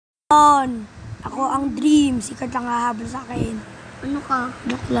Ako ang dream. Sikat lang hahabol sa akin. Ano ka?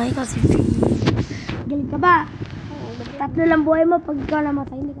 Baklay kasi dream. Galing ka ba? Oo. 3 lang buhay mo. Pag ikaw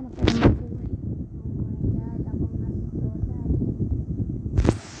namatay, hindi ka na pwede mabuhay.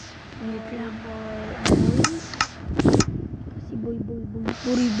 Si boy.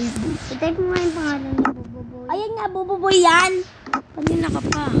 I-type mo nga yung pangalan ni Boboboy. Ayan nga, Boboboy yan. Kanina ka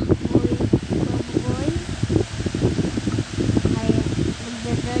pa. Boboboy. Ay,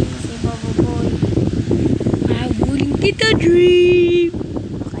 magdadal mo si Boboboy. Habulin kita, dream.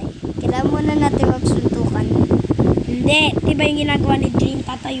 Okay. Kailangan muna natin magsuntukan. Hindi. Diba yung ginagawa ni Dream?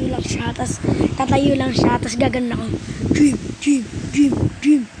 Tatayo lang siya, tas gaganda ko. Dream.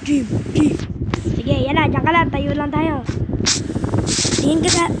 Sige, yan na. Diyan ka lang. Tayo lang tayo.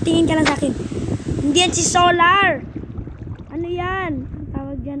 Tingin ka lang sa akin. Hindi yan si Solar. Ano yan? Ang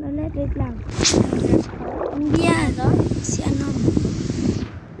tawag dyan ulit. Wait lang. Hindi yan. Si ano?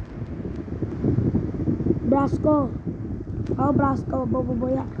 Brasco. Oh, Brasco.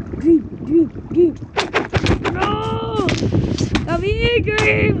 Boboboya. Dream. No! Come here,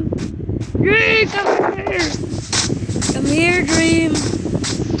 Dream! Dream, come here! Come here, Dream!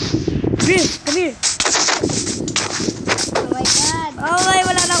 Dream, come here! Oh my God. Okay,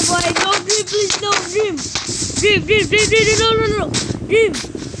 wala nang buhay. No, Dream, please, no, Dream! Dream, no! Dream!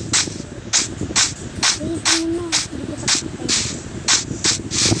 Please, muna. Hindi ko tapos.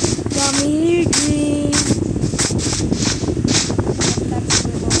 Come here, Dream!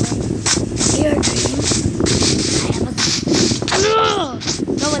 Here, Dream! Ano?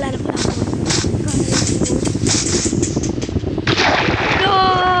 No, wala na pala ako.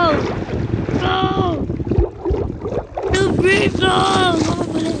 No, Dream, no!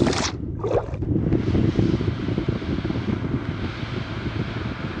 Makabalik.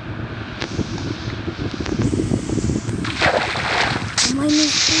 My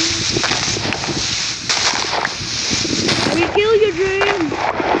mistake. I will kill you, Dream!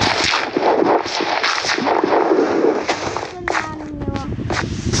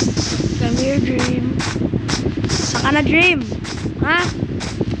 Come here, Dream. Saan ka na, Dream? Ha?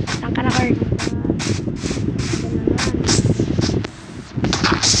 Saan ka na, Kurt?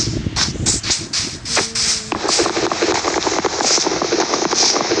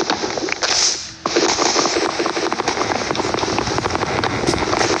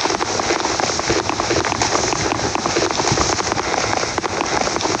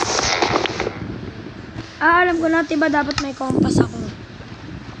 Alam ko na, diba dapat may compass ako?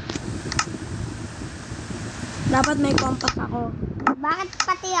 Dapat may compass ako. Bakit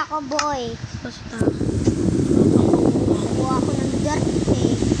pati ako, boy? Basta. Kuha ako ng dirt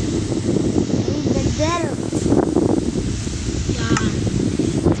eh. Ay, the dirt. Yan.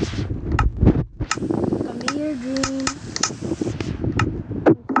 Come here, Dream.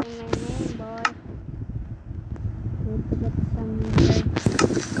 What's my name, boy? Need to get some dirt.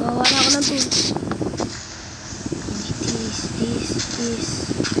 Gawa na ako ng tubig. This.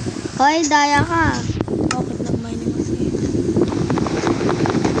 Hoy, daya ka. Bakit nag-mining ako eh?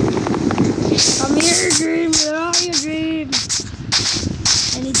 Come here, Dream. Where are you, Dream?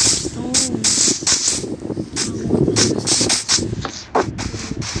 I need stone.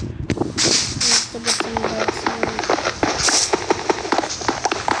 Need to get some dirt.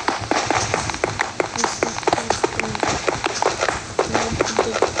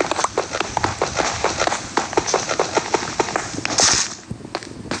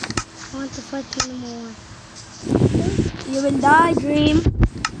 I want to fight you more. You will die, Dream.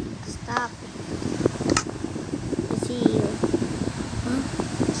 Stop. I see you. Huh?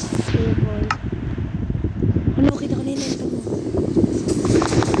 See you, boy. Ano, kita ko na yung lento mo.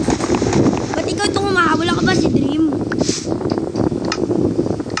 Ba't ikaw itong humahabol? Ka ba si Dream?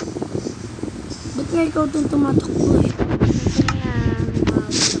 Ba't nga ikaw itong tumatakbo eh?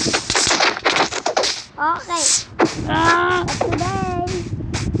 Okay. Ah! Today.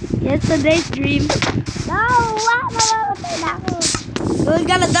 Yesterday's Dream. No! Mamamatay na ako. You're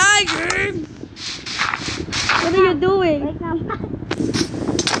gonna die, Dream! What are you doing? Wait naman.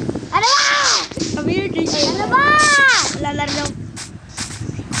 Ano ba? Come here, Dream. Ano ba? Lalaro.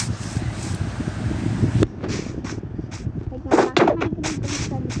 Wait naman. Bakit nakikinig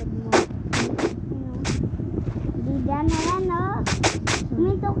sa likod mo? Di dyan na yan, no?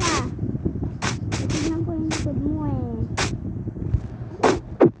 Huminto ka. Tignan ko yung likod mo eh.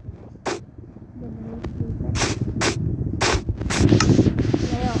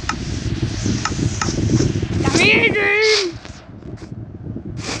 Layo. Come here, Dream!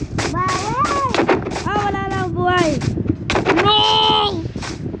 Bawal! Ah, wala lang buhay. No!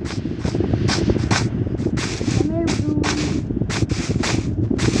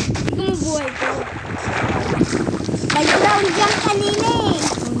 buhay ko. May ground dyan kanina eh.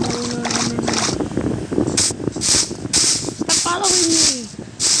 No. Stop following me.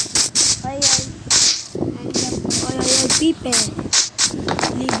 Ay. Ay, Pipe.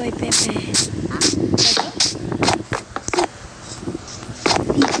 Libay Pepe.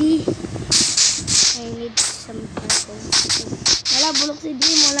 Titi. I need some purple. Wala, bulok si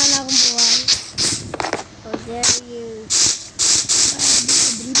Dream. Wala na akong buhay. How dare you?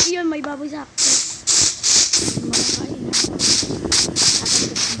 Dream. Yun, may baboy sa akin. Makakain na. Akin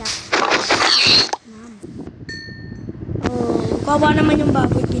isda. Ma'am. Oh, kawa naman yung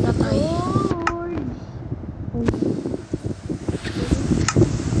baboy pinatay. Lord.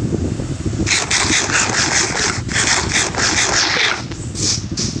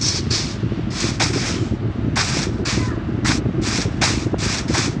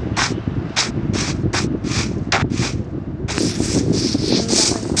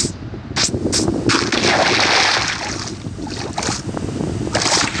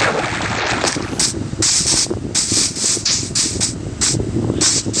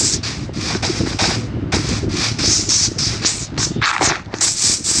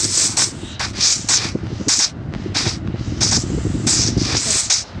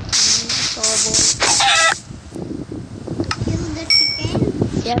 Kill the chicken.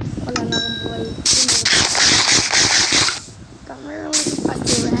 Yep, wala na akong buhay. Camera mo sa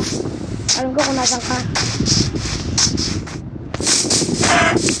pastura. Alam ko kung nasan ka.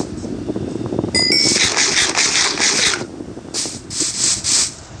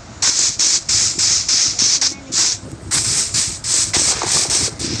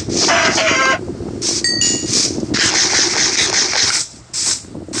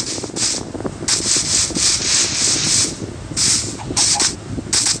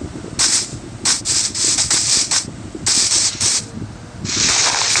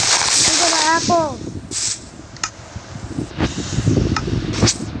 Ito na ako.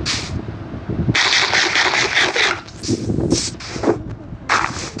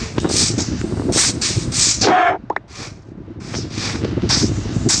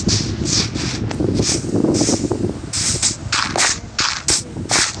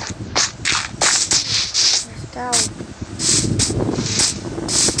 Let's go.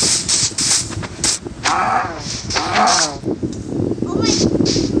 Oh my.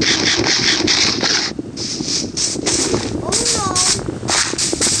 Oh no.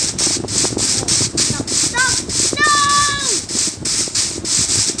 Stop. No.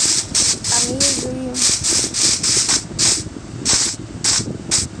 Kami yung Dream.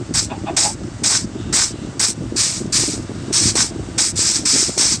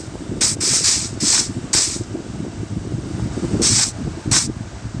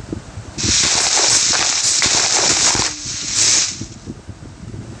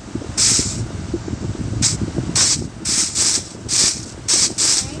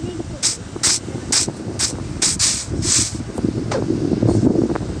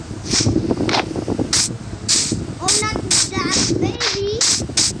 Oh, not that baby.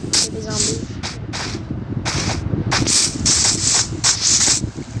 Baby zombie.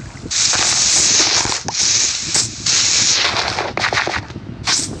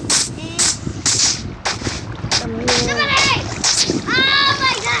 Kami yung... Oh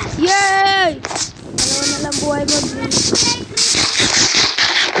my God. Yay! Dalawa na lang buhay mo, Dream.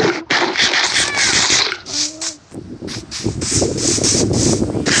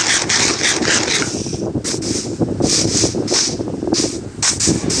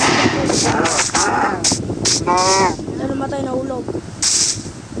 Ano matay na ulog?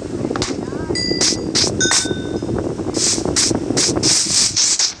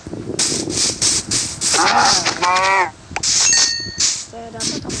 Kaya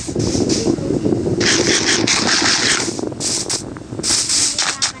dapat ako.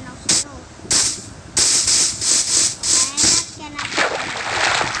 Nahihirapan ako sa'yo.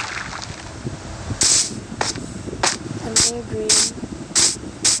 I'm very green.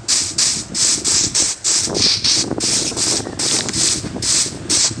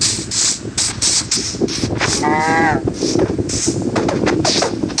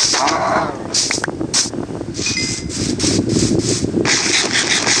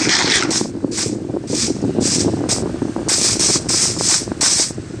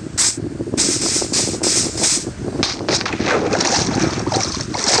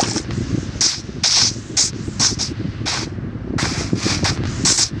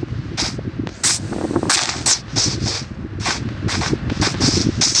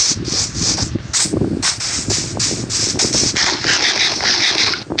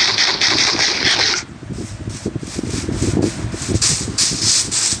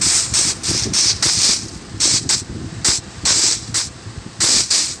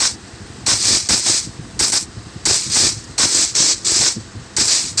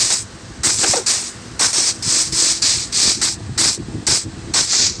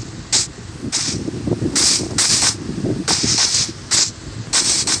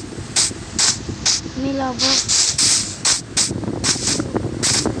 lava.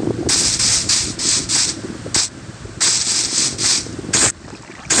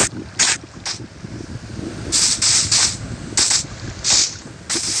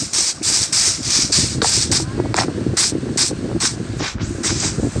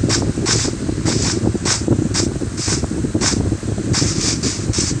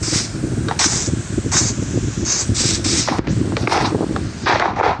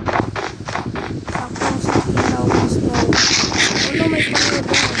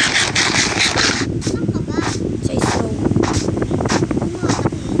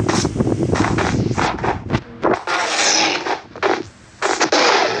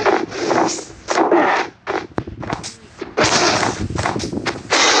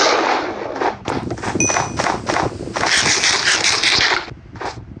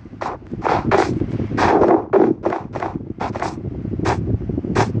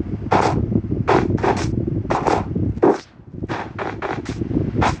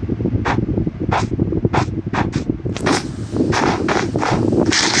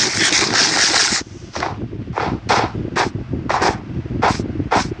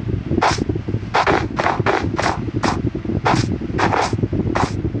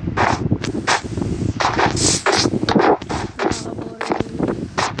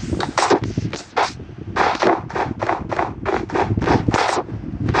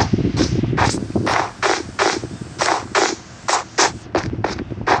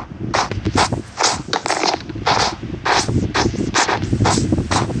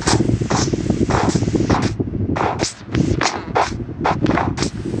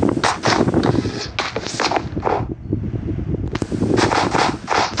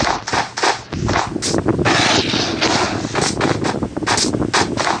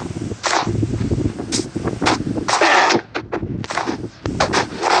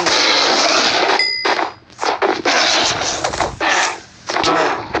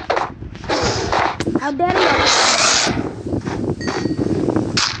 How dare you?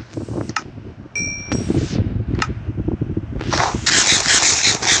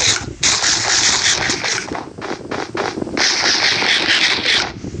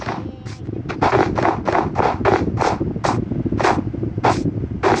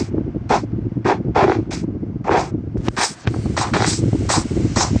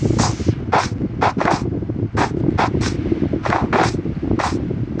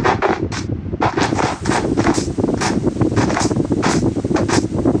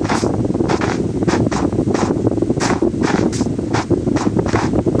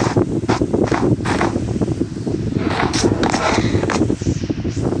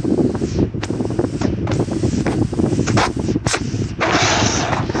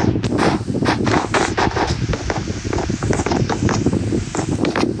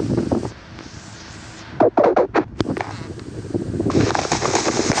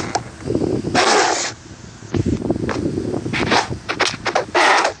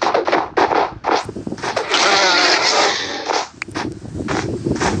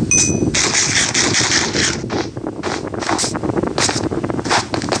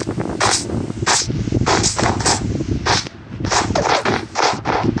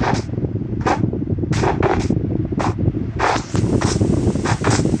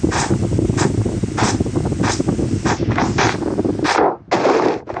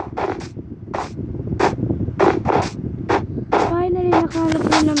 Nakahanap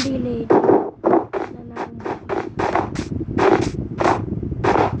ko ng village.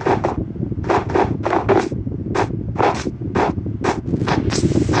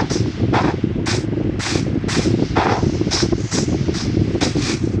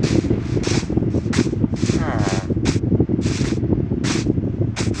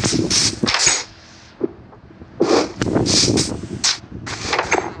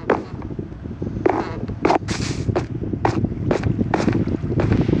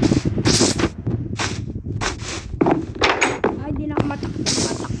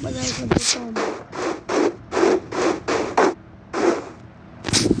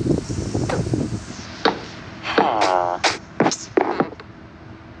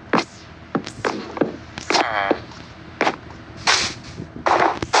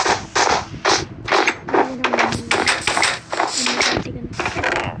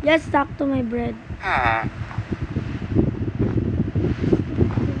 Just stuck to my bread.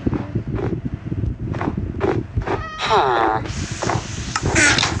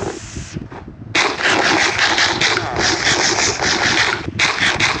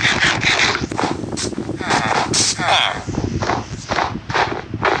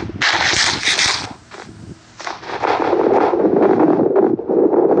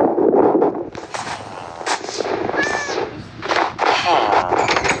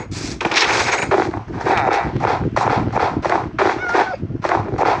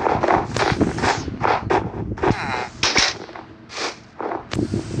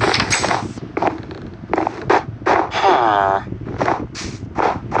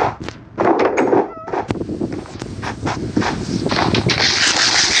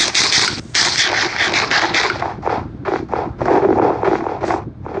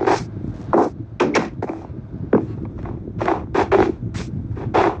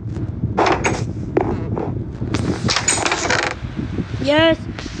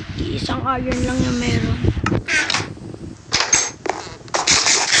 Isang iron lang yung meron.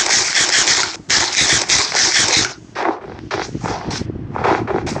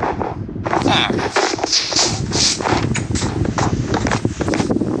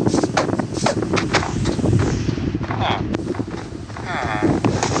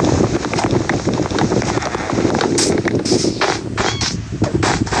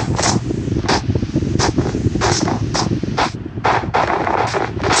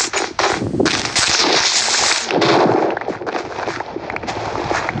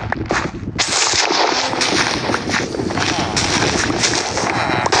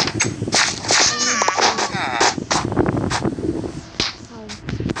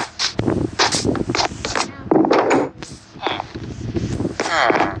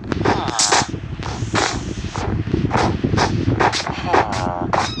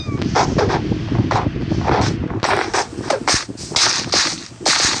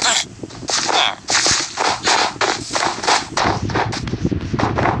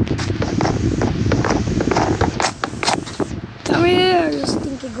 Come here, you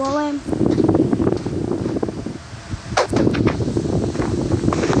stinky golem.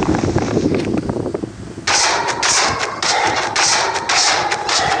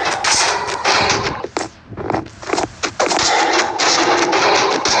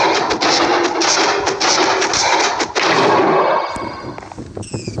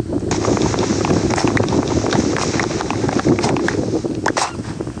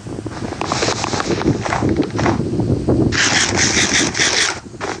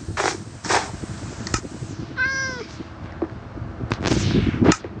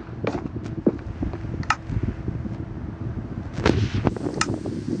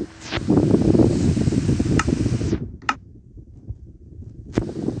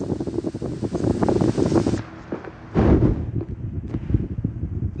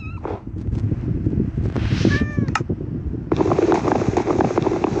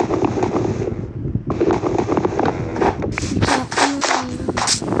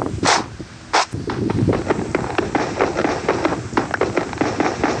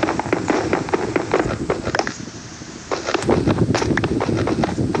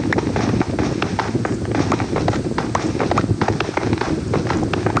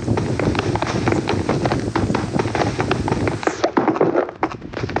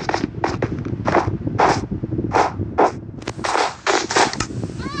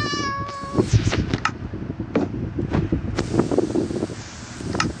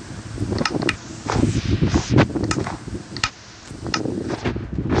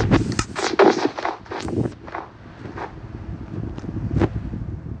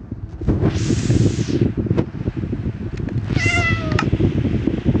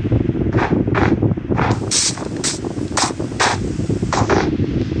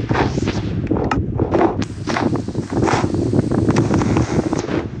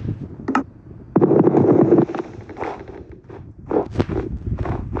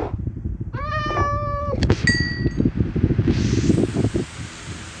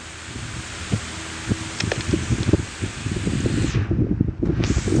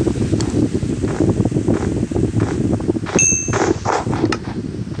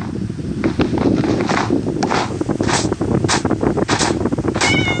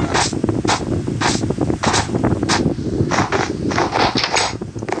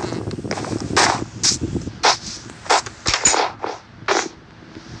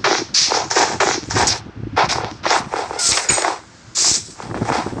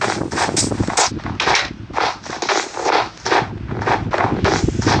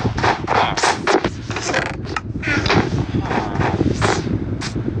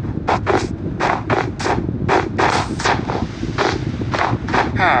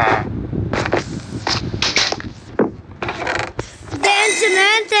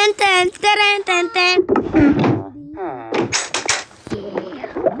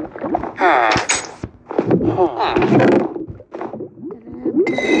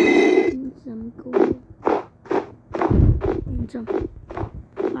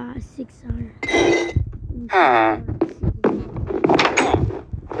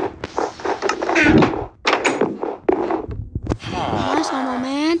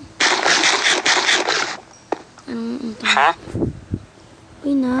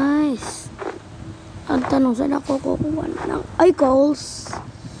 Uy, nice. Ang tanong, saan ako kukuha ng coals?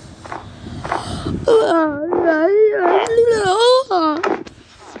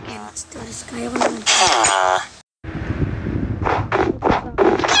 Okay, let's do this. Kaya ko naman.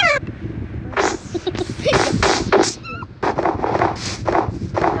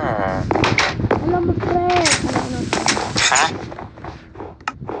 Alam mo, pre.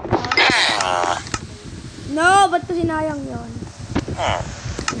 ba't ko sinayang yun?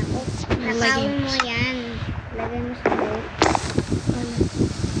 Naku, nakawin mo yan. Lagay mo sa boat. Ano?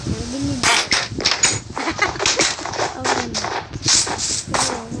 Ang binig.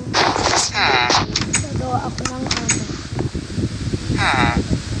 Gagawa ako ng ano.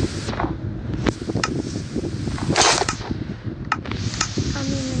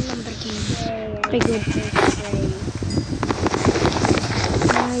 Amin ng Lamborghini. Okay, good.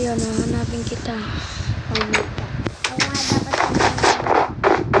 Ngayon, hanapin kita.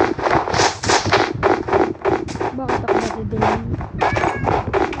 Bakit ako madidilim?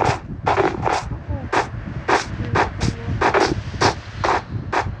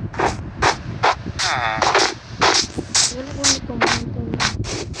 Wala ko may kumanto na.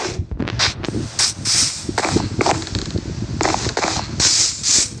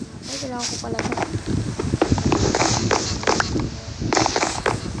 Ay, kailangan ko pala ito.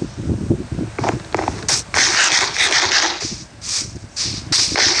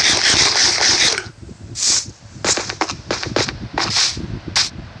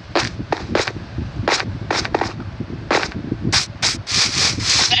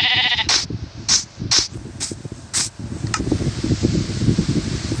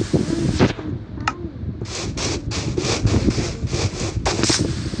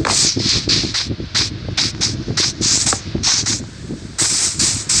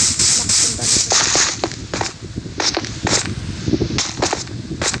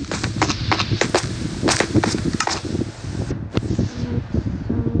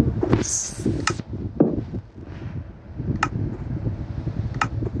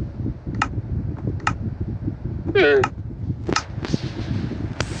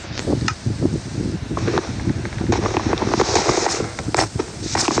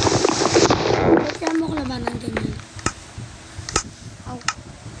 Kaya mo ko labanan ganyan.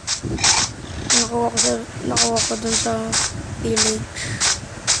 Nakuha ko dun sa village.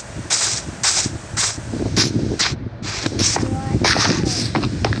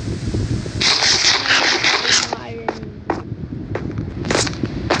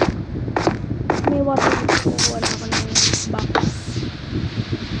 May water dito. Wala ko ng box.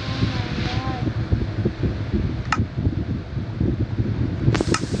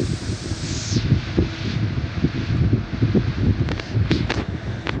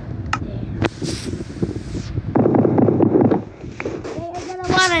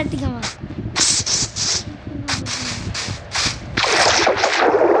 Water, tingnan mo.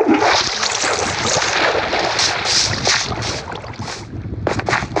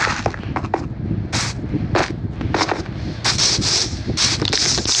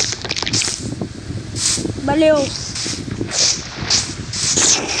 Baliw.